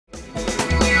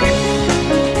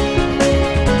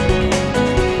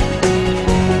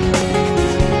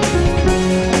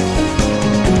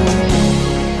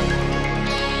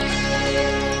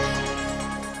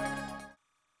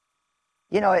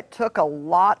You know, it took a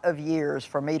lot of years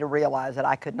for me to realize that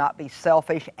I could not be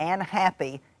selfish and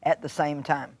happy at the same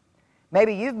time.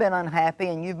 Maybe you've been unhappy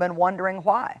and you've been wondering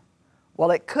why.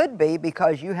 Well, it could be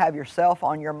because you have yourself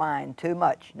on your mind too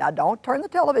much. Now, don't turn the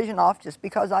television off just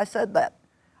because I said that.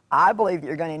 I believe that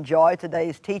you're going to enjoy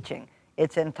today's teaching.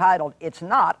 It's entitled, "It's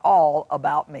Not All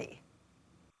About Me."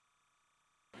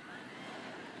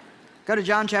 Go to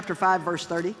John chapter 5, verse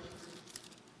 30.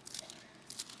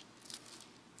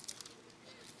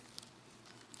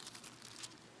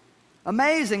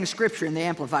 Amazing scripture in the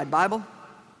Amplified Bible.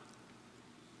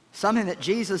 Something that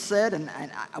Jesus said, and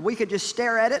we could just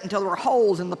stare at it until there were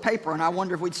holes in the paper, and I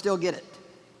wonder if we'd still get it.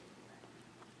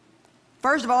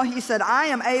 First of all, he said, "I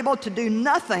am able to do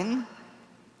nothing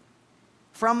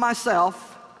from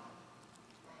myself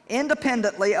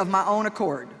independently of my own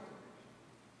accord."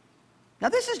 Now,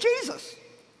 this is Jesus.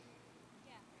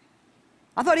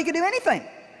 I thought he could do anything.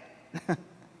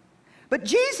 But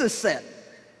Jesus said,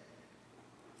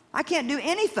 "I can't do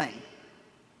anything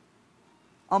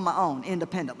on my own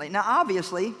independently." Now,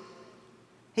 obviously,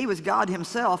 he was God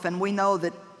himself, and we know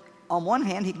that on one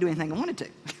hand, he could do anything he wanted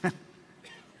to.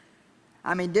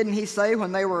 I mean, didn't he say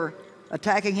when they were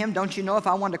attacking him, "Don't you know if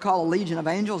I wanted to call a legion of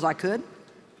angels, I could?"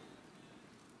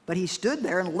 But he stood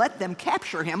there and let them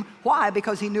capture him. Why?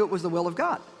 Because he knew it was the will of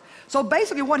God. So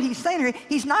basically what he's saying here,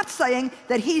 he's not saying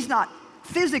that he's not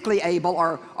physically able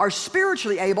or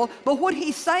spiritually able, but what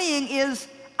he's saying is,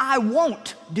 I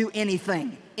won't do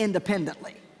anything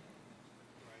independently.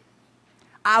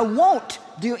 I won't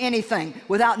do anything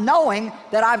without knowing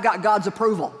that I've got God's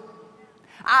approval.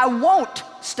 I won't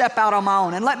step out on my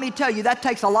own. And let me tell you, that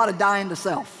takes a lot of dying to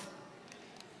self.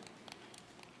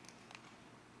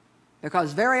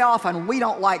 Because very often we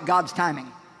don't like God's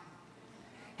timing.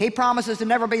 He promises to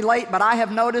never be late, but I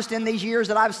have noticed in these years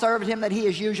that I've served him that he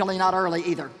is usually not early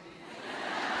either.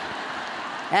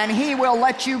 And he will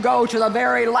let you go to the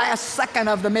very last second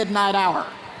of the midnight hour.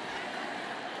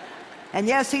 And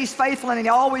yes, he's faithful and he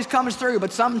always comes through,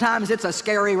 but sometimes it's a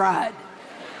scary ride.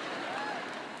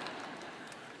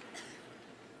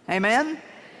 Amen?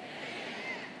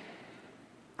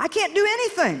 I can't do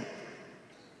anything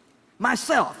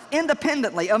myself,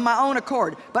 independently, of my own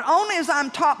accord, but only as I'm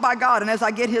taught by God and as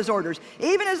I get his orders.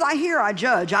 Even as I hear, I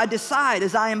judge. I decide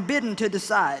as I am bidden to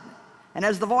decide. And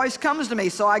as the voice comes to me,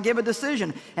 so I give a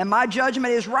decision. And my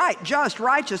judgment is right, just,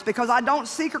 righteous, because I don't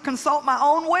seek or consult my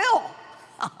own will.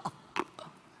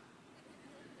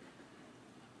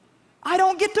 I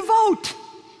don't get to vote.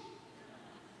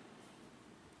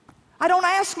 I don't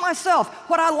ask myself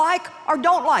what I like or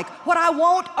don't like, what I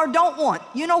want or don't want.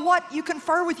 You know what? You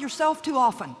confer with yourself too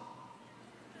often.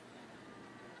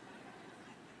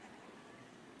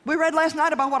 We read last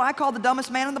night about what I call the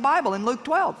dumbest man in the Bible in Luke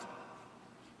 12.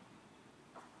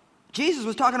 Jesus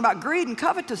was talking about greed and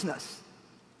covetousness.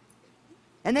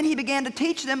 And then he began to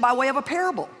teach them by way of a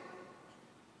parable.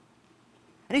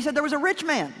 And he said there was a rich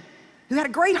man who had a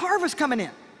great harvest coming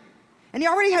in. And he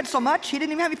already had so much, he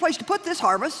didn't even have any place to put this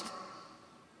harvest.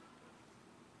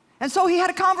 And so he had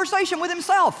a conversation with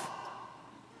himself.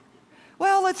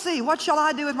 Well, let's see, what shall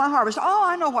I do with my harvest? Oh,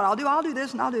 I know what I'll do. I'll do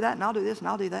this, and I'll do that, and I'll do this, and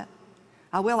I'll do that.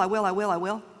 I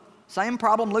will. Same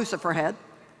problem Lucifer had.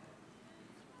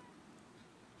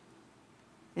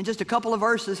 In just a couple of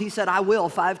verses, he said, I will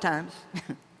 5 times.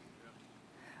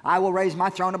 I will raise my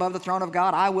throne above the throne of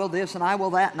God. I will this, and I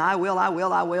will that, and I will.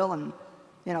 And,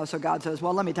 you know, so God says,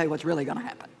 well, let me tell you what's really going to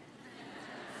happen.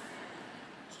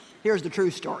 Here's the true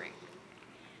story.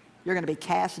 You're going to be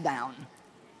cast down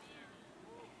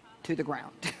to the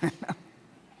ground.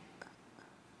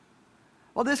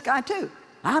 Well, this guy too.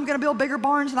 I'm going to build bigger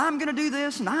barns, and I'm going to do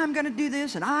this, and I'm going to do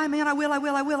this, and I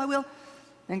will.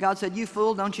 And God said, you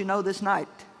fool, don't you know this night?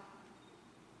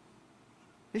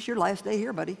 This is your last day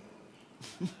here, buddy.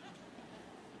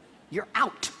 You're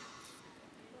out.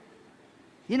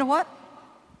 You know what?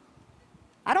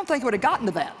 I don't think it would have gotten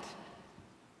to that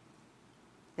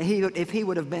if he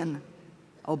would have been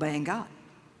obeying God.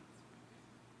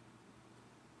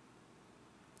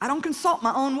 I don't consult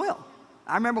my own will.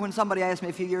 I remember when somebody asked me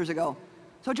a few years ago,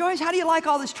 so Joyce, how do you like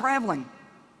all this traveling?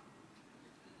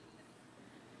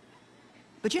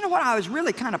 But you know what? I was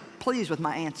really kind of pleased with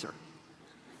my answer.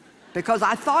 Because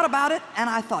I thought about it, and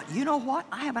I thought, you know what?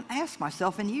 I haven't asked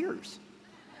myself in years.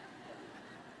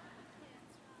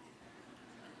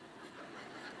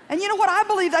 And you know what? I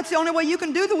believe that's the only way you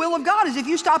can do the will of God is if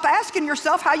you stop asking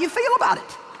yourself how you feel about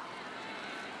it.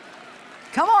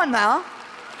 Come on now.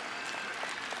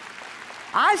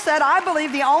 I said I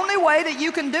believe the only way that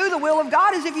you can do the will of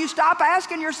God is if you stop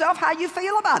asking yourself how you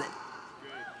feel about it.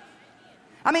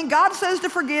 I mean, God says to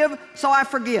forgive, so I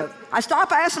forgive. I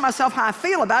stop asking myself how I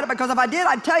feel about it, because if I did,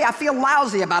 I'd tell you I feel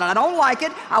lousy about it. I don't like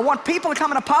it. I want people to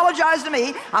come and apologize to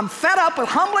me. I'm fed up with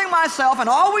humbling myself and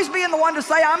always being the one to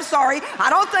say I'm sorry. I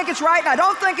don't think it's right and I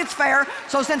don't think it's fair.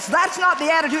 So since that's not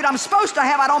the attitude I'm supposed to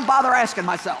have, I don't bother asking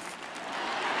myself.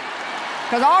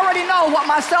 Because I already know what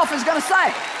myself is going to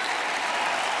say.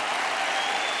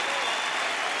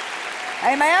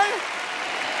 Amen?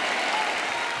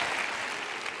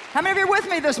 How many of you are with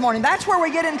me this morning? That's where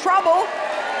we get in trouble,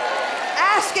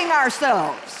 asking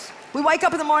ourselves. We wake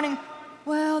up in the morning,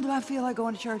 well, do I feel like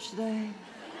going to church today?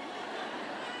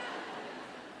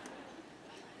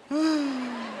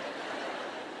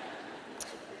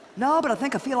 No, but I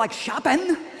think I feel like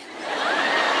shopping.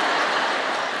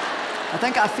 I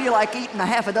think I feel like eating a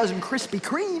half a dozen Krispy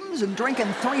Kremes and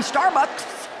drinking 3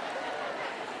 Starbucks.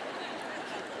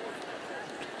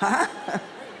 Huh?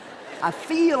 I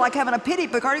feel like having a pity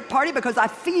party because I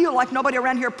feel like nobody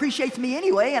around here appreciates me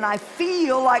anyway, and I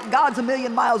feel like God's a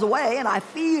million miles away, and I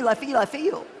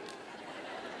feel.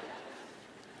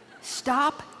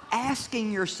 Stop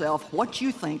asking yourself what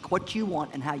you think, what you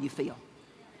want, and how you feel.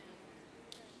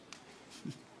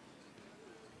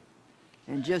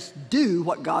 And just do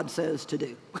what God says to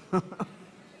do.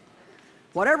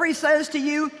 Whatever He says to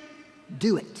you,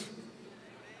 do it.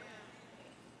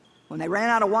 When they ran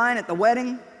out of wine at the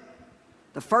wedding,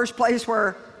 the first place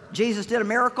where Jesus did a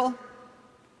miracle,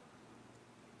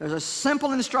 there's a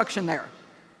simple instruction there.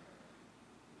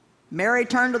 Mary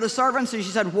turned to the servants and she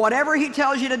said, whatever He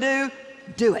tells you to do,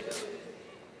 do it.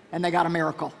 And they got a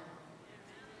miracle.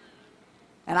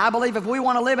 And I believe if we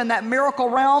want to live in that miracle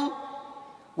realm,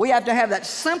 we have to have that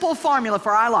simple formula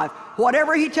for our life.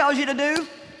 Whatever He tells you to do,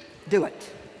 do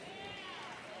it.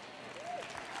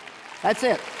 That's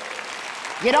it.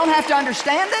 You don't have to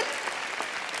understand it.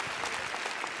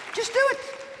 Just do it.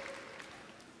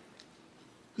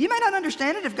 You may not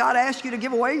understand it if God asks you to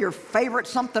give away your favorite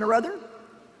something or other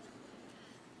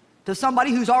to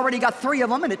somebody who's already got 3 of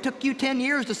them, and it took you 10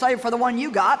 years to save for the one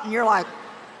you got, and you're like,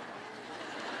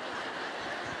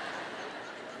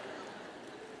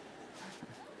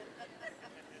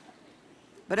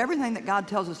 but everything that God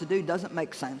tells us to do doesn't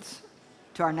make sense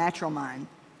to our natural mind.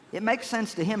 It makes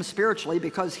sense to Him spiritually,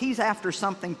 because He's after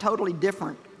something totally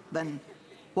different than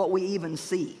what we even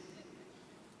see.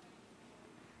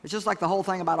 It's just like the whole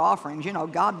thing about offerings. You know,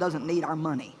 God doesn't need our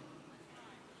money.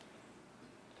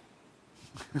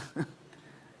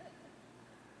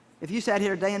 If you sat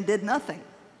here today and did nothing,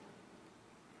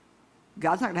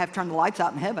 God's not going to have to turn the lights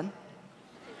out in heaven.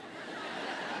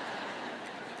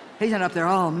 He's not up there,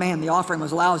 oh man, the offering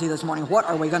was lousy this morning. What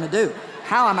are we going to do?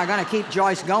 How am I going to keep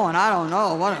Joyce going? I don't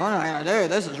know. What am I going to do?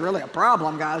 This is really a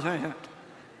problem, guys.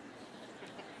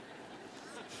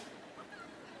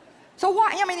 So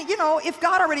why, I mean, you know, if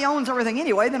God already owns everything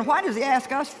anyway, then why does He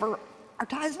ask us for our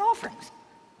tithes and offerings?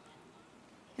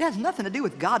 It has nothing to do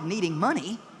with God needing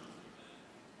money.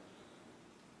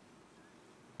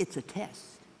 It's a test.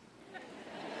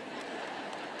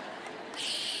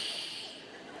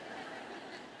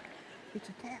 It's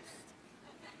a test.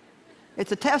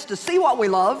 It's a test to see what we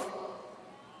love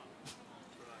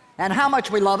and how much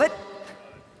we love it.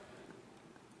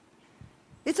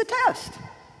 It's a test.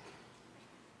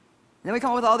 Then we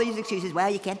come up with all these excuses. Well,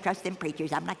 you can't trust them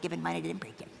preachers. I'm not giving money to them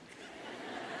preachers.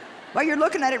 Well, you're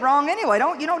looking at it wrong anyway.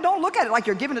 Don't look at it like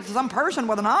you're giving it to some person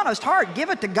with an honest heart. Give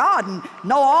it to God and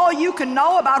know all you can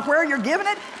know about where you're giving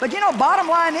it. But bottom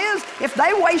line is, if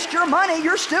they waste your money,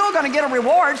 you're still going to get a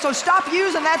reward. So stop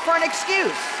using that for an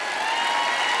excuse.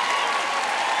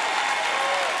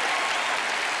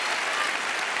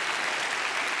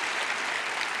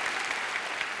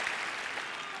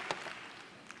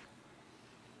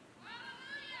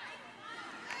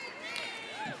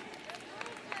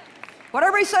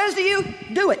 Whatever He says to you,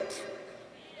 do it.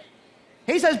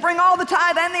 He says, bring all the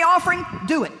tithe and the offering,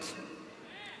 do it.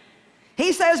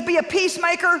 He says, be a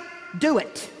peacemaker, do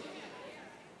it.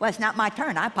 Well, it's not my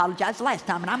turn. I apologized last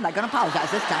time, and I'm not going to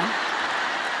apologize this time.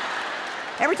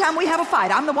 Every time we have a fight,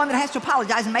 I'm the one that has to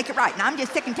apologize and make it right, and I'm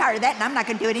just sick and tired of that, and I'm not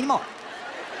going to do it anymore.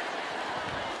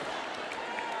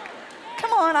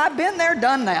 Come on, I've been there,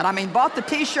 done that. I mean, bought the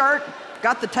T-shirt,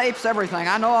 got the tapes, everything.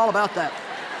 I know all about that.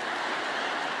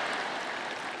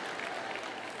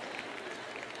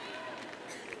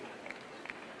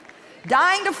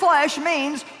 Dying to flesh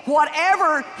means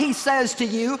whatever He says to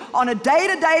you on a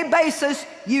day-to-day basis,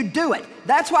 you do it.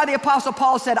 That's why the Apostle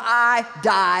Paul said, I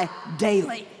die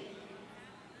daily.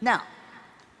 Now,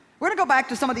 we're going to go back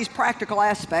to some of these practical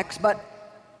aspects, but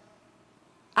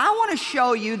I want to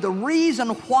show you the reason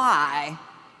why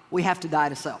we have to die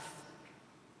to self.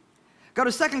 Go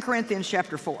to 2 Corinthians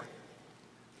chapter 4.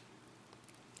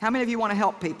 How many of you want to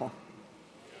help people?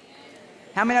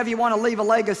 How many of you want to leave a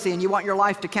legacy and you want your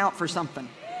life to count for something?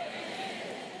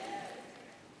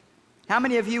 How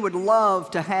many of you would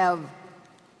love to have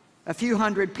a few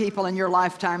hundred people in your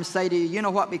lifetime say to you, you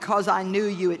know what, because I knew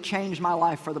you, it changed my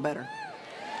life for the better?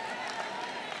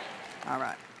 All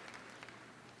right.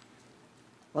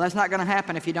 Well, that's not going to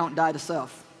happen if you don't die to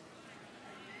self.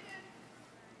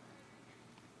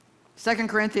 2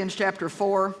 Corinthians chapter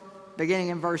 4, beginning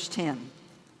in verse 10.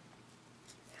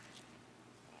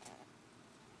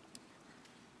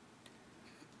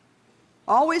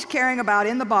 Always carrying about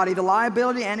in the body the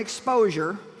liability and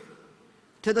exposure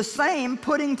to the same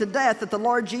putting to death that the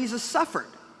Lord Jesus suffered.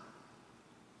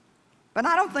 But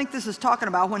I don't think this is talking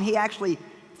about when he actually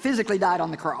physically died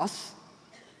on the cross.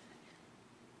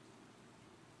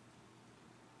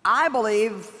 I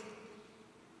believe,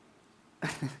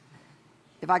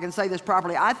 if I can say this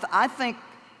properly, I think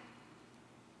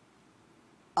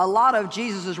a lot of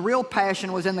Jesus' real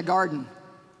passion was in the garden,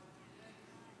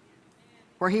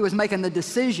 where he was making the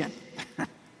decision.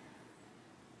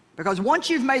 Because once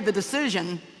you've made the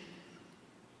decision,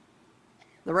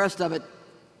 the rest of it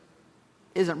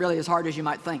isn't really as hard as you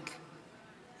might think.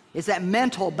 It's that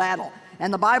mental battle.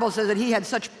 And the Bible says that he had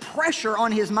such pressure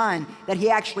on his mind that he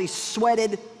actually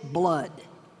sweated blood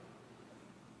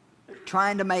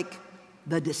trying to make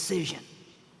the decision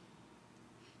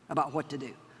about what to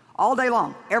do. All day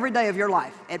long, every day of your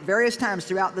life, at various times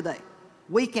throughout the day,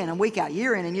 week in and week out,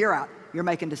 year in and year out, you're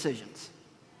making decisions.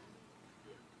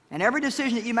 And every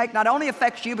decision that you make not only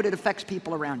affects you, but it affects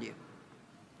people around you.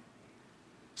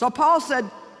 So Paul said,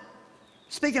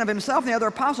 speaking of himself and the other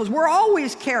apostles, we're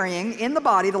always carrying in the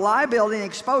body the liability and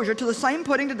exposure to the same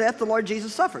putting to death the Lord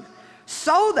Jesus suffered,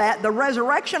 so that the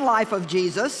resurrection life of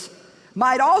Jesus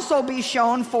might also be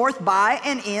shown forth by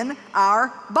and in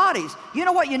our bodies. You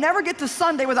know what? You never get to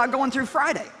Sunday without going through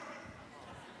Friday.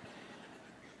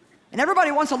 And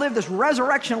everybody wants to live this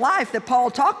resurrection life that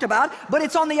Paul talked about, but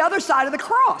it's on the other side of the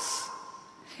cross.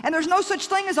 And there's no such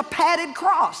thing as a padded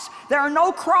cross. There are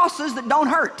no crosses that don't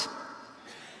hurt.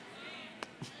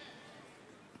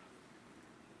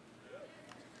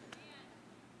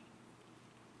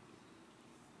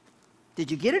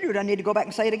 Did you get it, or do I need to go back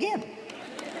and say it again?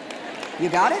 You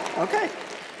got it? Okay.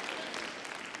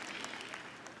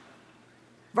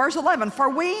 Verse 11, for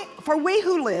we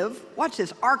who live, watch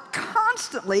this, are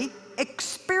constantly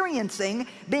experiencing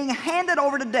being handed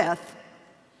over to death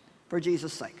for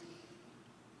Jesus' sake.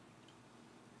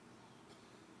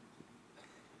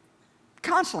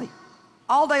 Constantly,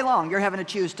 all day long, you're having to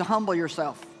choose to humble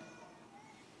yourself,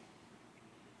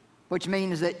 which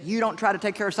means that you don't try to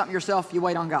take care of something yourself, you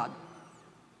wait on God.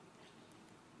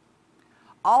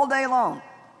 All day long,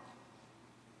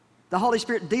 the Holy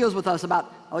Spirit deals with us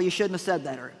about, oh, you shouldn't have said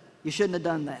that, or you shouldn't have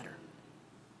done that.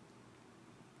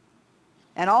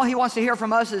 And all he wants to hear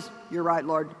from us is, you're right,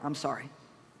 Lord, I'm sorry.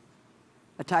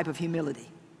 A type of humility.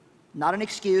 Not an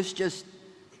excuse, just,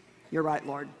 you're right,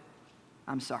 Lord,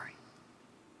 I'm sorry.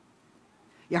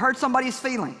 You hurt somebody's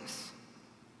feelings.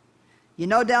 You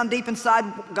know down deep inside,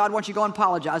 God wants you to go and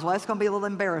apologize. Well, that's going to be a little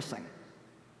embarrassing.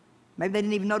 Maybe they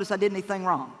didn't even notice I did anything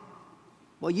wrong.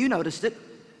 Well, you noticed it.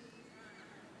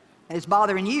 And it's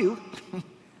bothering you.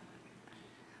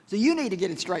 So you need to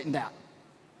get it straightened out.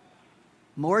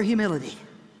 More humility.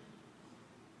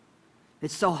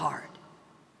 It's so hard.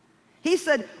 He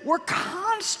said, we're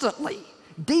constantly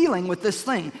dealing with this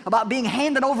thing about being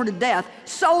handed over to death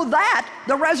so that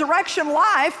the resurrection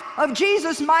life of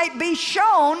Jesus might be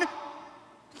shown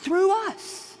through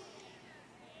us.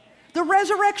 The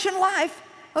resurrection life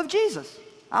of Jesus.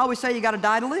 I always say you got to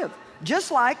die to live.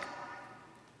 Just like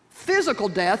physical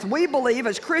death, we believe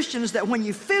as Christians that when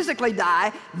you physically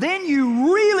die, then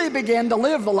you really begin to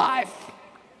live the life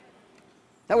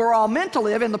that we're all meant to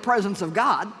live in the presence of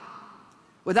God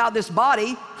without this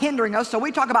body hindering us. So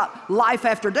we talk about life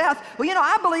after death. Well, you know,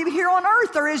 I believe here on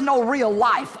earth there is no real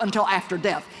life until after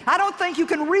death. I don't think you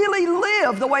can really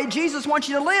live the way Jesus wants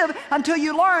you to live until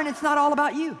you learn it's not all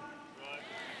about you.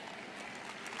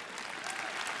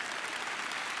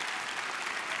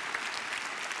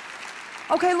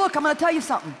 Okay, look, I'm going to tell you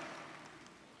something.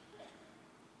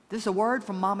 This is a word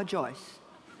from Mama Joyce.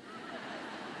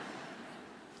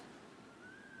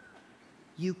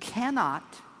 You cannot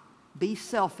be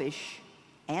selfish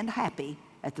and happy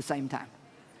at the same time.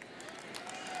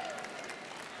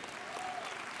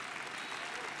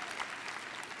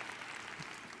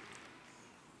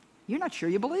 You're not sure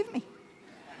you believe me.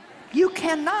 You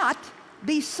cannot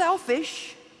be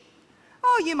selfish.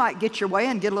 Oh, you might get your way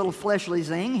and get a little fleshly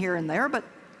zing here and there, but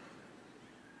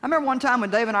I remember one time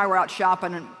when Dave and I were out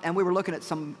shopping and we were looking at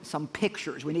some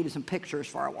pictures. We needed some pictures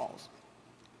for our walls.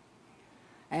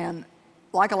 And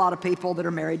like a lot of people that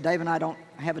are married, Dave and I don't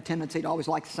have a tendency to always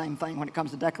like the same thing when it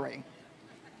comes to decorating.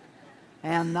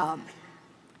 And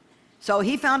so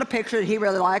he found a picture that he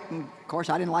really liked, and of course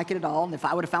I didn't like it at all. And if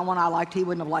I would have found one I liked, he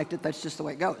wouldn't have liked it. That's just the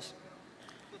way it goes.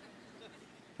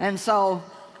 And so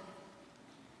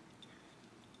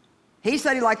he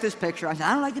said he liked this picture. I said,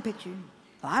 I don't like the picture.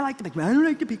 I like the picture. I don't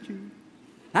like the picture.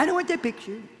 I don't want that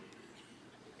picture.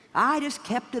 I just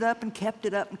kept it up and kept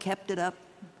it up and kept it up.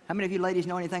 How many of you ladies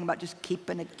know anything about just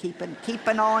keeping on,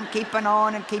 keeping on,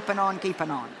 and keeping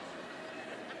on?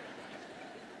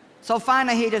 So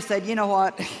finally he just said, you know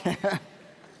what?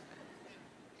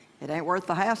 It ain't worth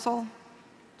the hassle.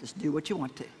 Just do what you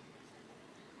want to.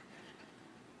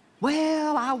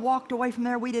 Well, I walked away from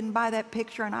there. We didn't buy that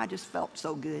picture, and I just felt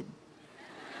so good.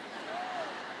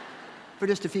 For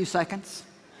just a few seconds.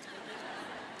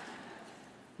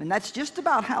 And that's just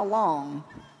about how long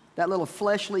that little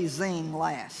fleshly zing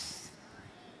lasts.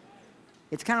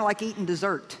 It's kind of like eating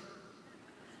dessert.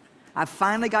 I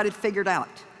finally got it figured out.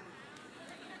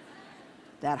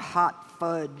 That hot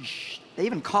fudge, they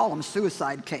even call them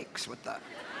suicide cakes with the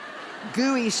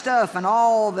gooey stuff and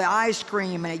all the ice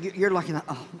cream, and you're looking at,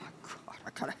 oh my God, I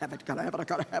gotta have it, gotta have it, I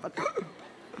gotta have it.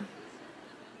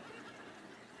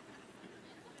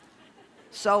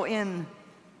 So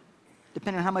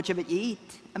depending on how much of it you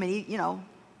eat, I mean, you know,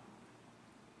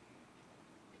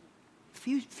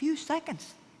 few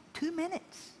seconds, 2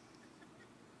 minutes,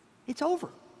 it's over.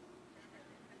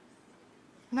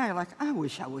 Now you're like, I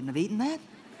wish I wouldn't have eaten that.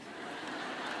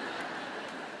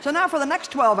 So now for the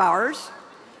next 12 hours,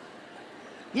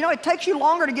 you know, it takes you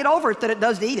longer to get over it than it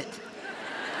does to eat it.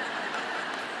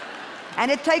 And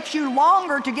it takes you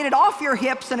longer to get it off your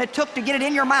hips than it took to get it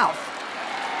in your mouth.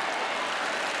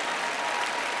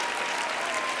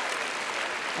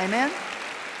 Amen?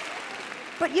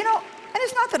 But you know, and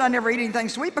it's not that I never eat anything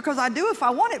sweet, because I do if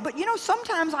I want it, but you know,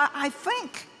 sometimes I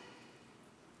think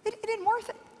it isn't worth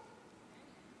it.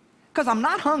 Because I'm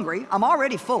not hungry, I'm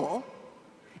already full,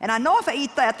 and I know if I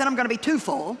eat that, then I'm going to be too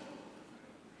full.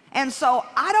 And so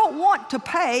I don't want to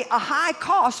pay a high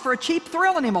cost for a cheap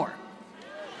thrill anymore.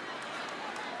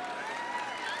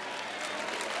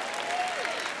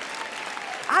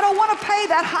 I don't want to pay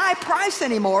that high price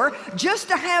anymore just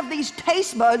to have these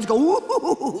taste buds go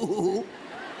ooh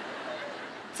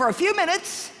for a few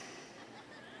minutes,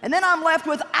 and then I'm left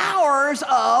with hours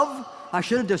of, I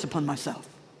should have disciplined myself.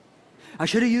 I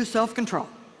should have used self-control.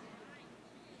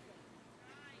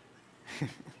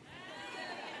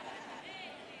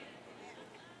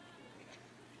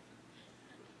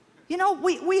 You know,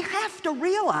 we have to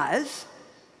realize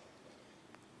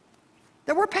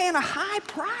that we're paying a high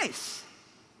price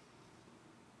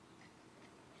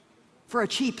for a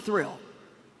cheap thrill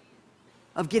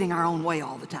of getting our own way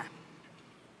all the time.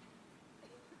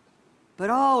 But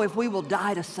oh, if we will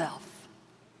die to self,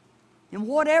 and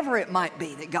whatever it might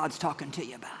be that God's talking to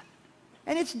you about.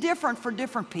 And it's different for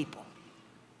different people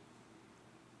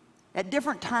at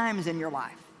different times in your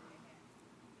life.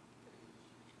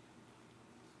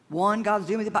 One, God's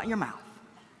doing it about your mouth.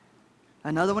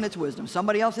 Another one, it's wisdom.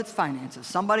 Somebody else, it's finances.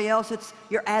 Somebody else, it's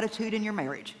your attitude in your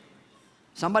marriage.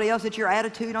 Somebody else, it's your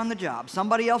attitude on the job.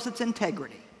 Somebody else, it's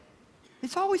integrity.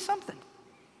 It's always something.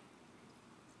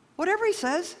 Whatever he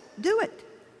says, do it.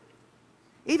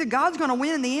 Either God's going to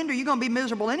win in the end or you're going to be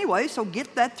miserable anyway, so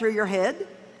get that through your head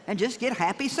and just get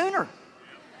happy sooner.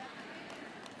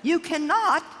 You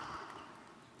cannot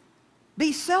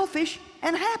be selfish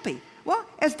and happy. Well,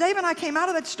 as Dave and I came out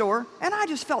of that store, and I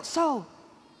just felt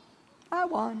I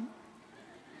won.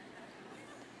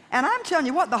 And I'm telling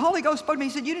you what, the Holy Ghost spoke to me.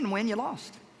 He said, you didn't win, you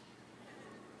lost.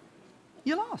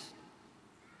 You lost.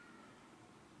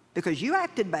 Because you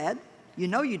acted bad. You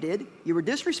know you did. You were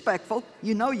disrespectful.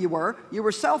 You know you were. You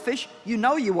were selfish. You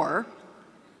know you were.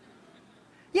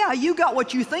 Yeah, you got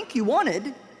what you think you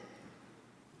wanted.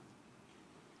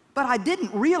 But I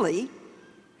didn't really,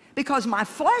 because my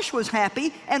flesh was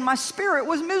happy and my spirit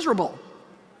was miserable.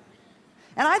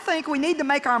 And I think we need to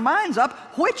make our minds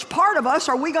up, which part of us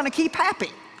are we going to keep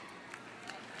happy?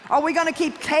 Are we going to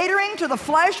keep catering to the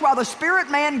flesh while the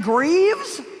spirit man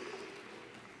grieves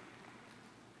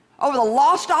over the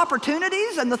lost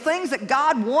opportunities and the things that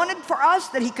God wanted for us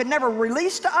that he could never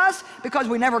release to us because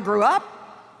we never grew up?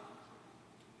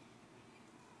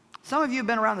 Some of you have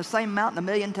been around the same mountain a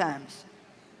million times.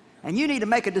 And you need to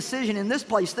make a decision in this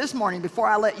place this morning before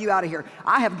I let you out of here.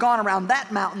 I have gone around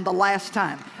that mountain the last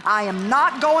time. I am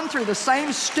not going through the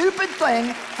same stupid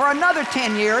thing for another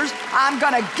 10 years. I'm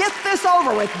going to get this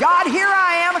over with. God, here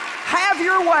I am. Have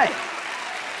your way.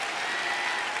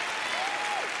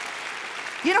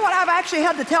 You know what I've actually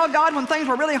had to tell God when things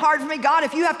were really hard for me? God,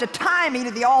 if you have to tie me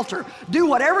to the altar, do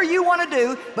whatever you want to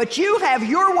do, but you have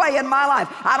your way in my life.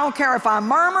 I don't care if I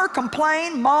murmur,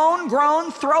 complain, moan,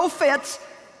 groan, throw fits.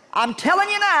 I'm telling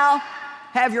you now,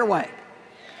 have your way.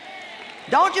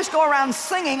 Don't just go around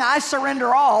singing, I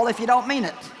surrender all, if you don't mean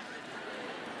it.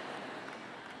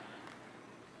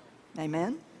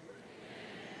 Amen?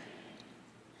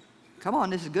 Come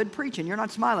on, this is good preaching. You're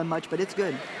not smiling much, but it's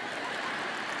good.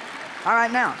 All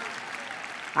right, now,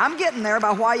 I'm getting there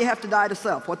about why you have to die to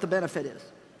self, what the benefit is.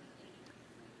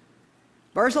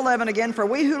 Verse 11 again, for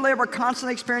we who live are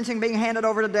constantly experiencing being handed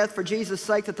over to death for Jesus'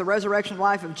 sake, that the resurrection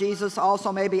life of Jesus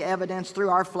also may be evidenced through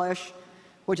our flesh,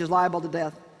 which is liable to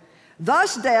death.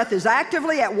 Thus death is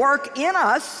actively at work in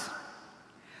us,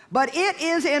 but it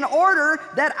is in order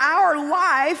that our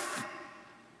life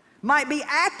might be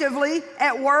actively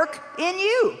at work in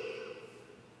you.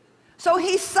 So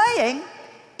he's saying,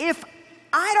 if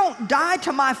I don't die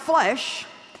to my flesh,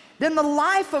 then the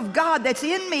life of God that's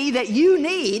in me that you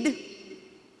need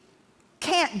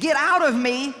can't get out of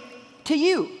me to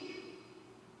you.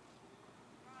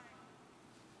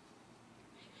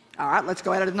 All right, let's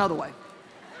go at it another way.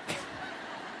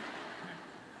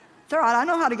 It's all right, I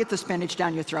know how to get the spinach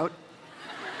down your throat.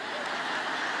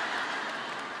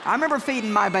 I remember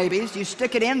feeding my babies. You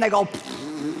stick it in, they go,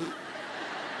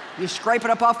 you scrape it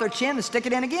up off their chin and stick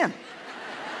it in again.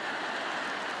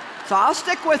 So I'll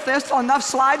stick with this till enough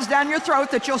slides down your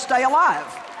throat that you'll stay alive.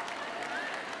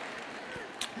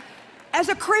 As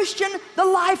a Christian, the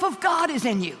life of God is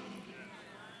in you.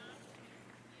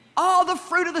 All the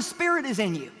fruit of the Spirit is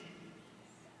in you.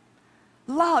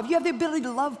 Love, you have the ability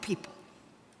to love people,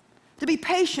 to be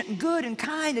patient and good and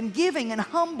kind and giving and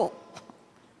humble.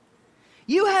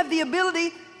 You have the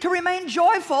ability to remain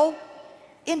joyful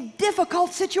in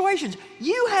difficult situations.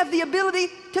 You have the ability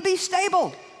to be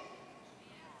stable.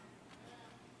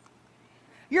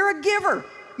 You're a giver.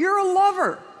 You're a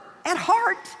lover. At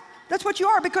heart, that's what you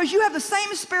are, because you have the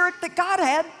same spirit that God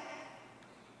had.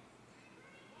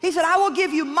 He said, I will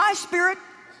give you my spirit.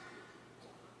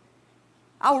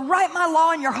 I will write my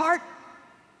law in your heart.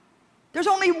 There's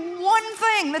only one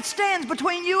thing that stands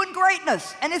between you and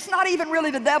greatness, and it's not even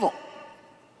really the devil.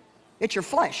 It's your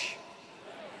flesh.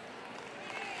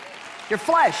 Your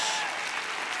flesh.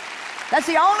 That's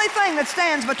the only thing that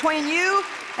stands between you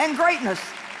and greatness.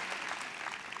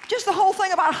 Just the whole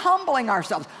thing about humbling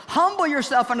ourselves. Humble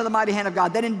yourself under the mighty hand of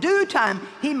God, that in due time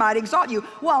He might exalt you.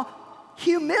 Well,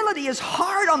 humility is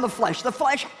hard on the flesh. The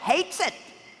flesh hates it.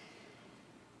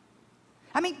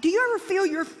 I mean, do you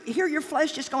ever hear your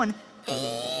flesh just going?